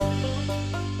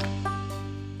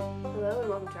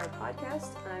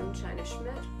podcast. I'm China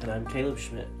Schmidt. And I'm Caleb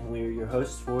Schmidt, and we are your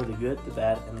hosts for The Good, the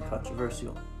Bad, and the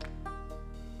Controversial.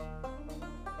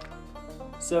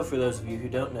 So for those of you who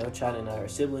don't know, China and I are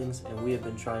siblings, and we have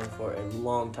been trying for a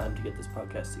long time to get this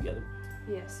podcast together.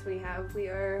 Yes, we have. We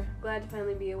are glad to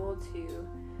finally be able to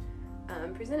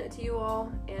present it to you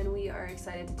all, and we are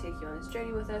excited to take you on this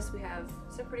journey with us. We have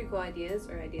some pretty cool ideas,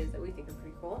 or ideas that we think are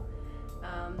pretty cool,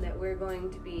 that we're going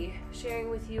to be sharing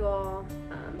with you all.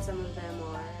 Some of them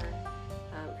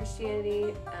are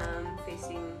Christianity,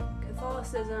 facing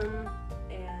Catholicism,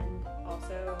 and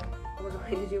also we're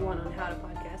going to do one on how to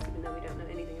podcast, even though we don't know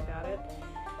anything about it.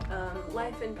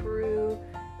 Life in Peru,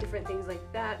 different things like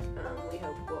that. We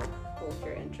hope will hold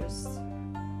your interests.